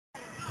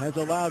has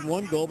allowed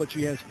 1 goal, but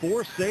she has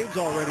 4 saves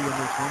already in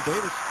this one.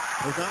 Davis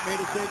has not made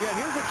a save yet.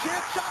 Here's a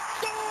chance. Shot.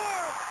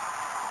 Score!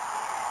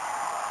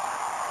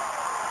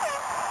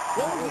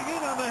 Closing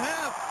in on the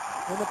half.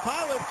 And the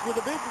Pilots with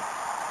a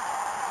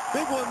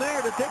big one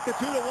there to take the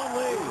 2-1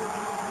 lead.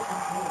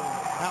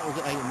 That was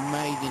an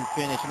amazing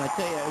finish, and I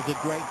tell you, it was a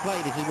great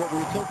play. This is what we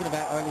were talking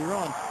about earlier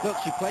on. Look,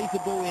 she plays the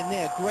ball in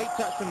there. Great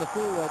touch from the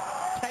forward.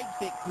 Takes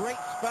it, great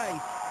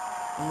space.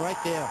 And right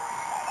there,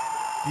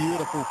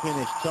 beautiful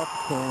finish, top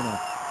corner.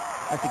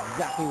 That's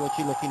exactly what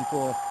you're looking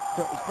for,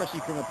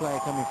 especially from a player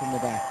coming from the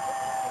back.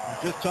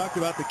 We just talked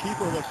about the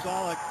keeper,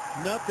 Wasalik.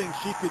 Nothing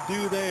she could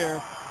do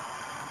there.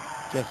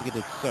 Jessica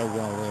did so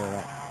well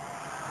there.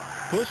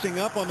 Pushing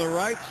up on the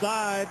right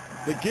side,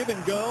 the give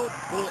and go,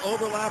 little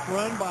overlap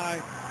run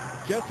by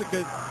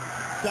Jessica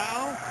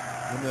Tsao,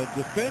 and the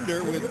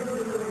defender with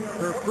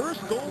her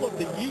first goal of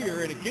the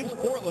year, and it gives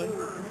Portland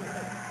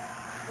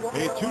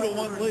a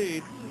 2-1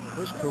 lead.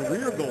 First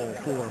career goal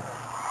for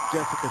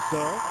Jessica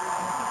Tsao.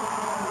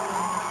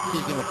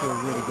 She's going to feel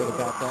really good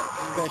about that,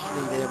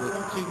 especially there with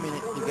 2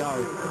 minutes to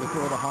go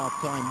before the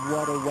halftime.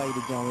 What a way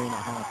to go in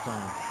at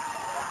halftime.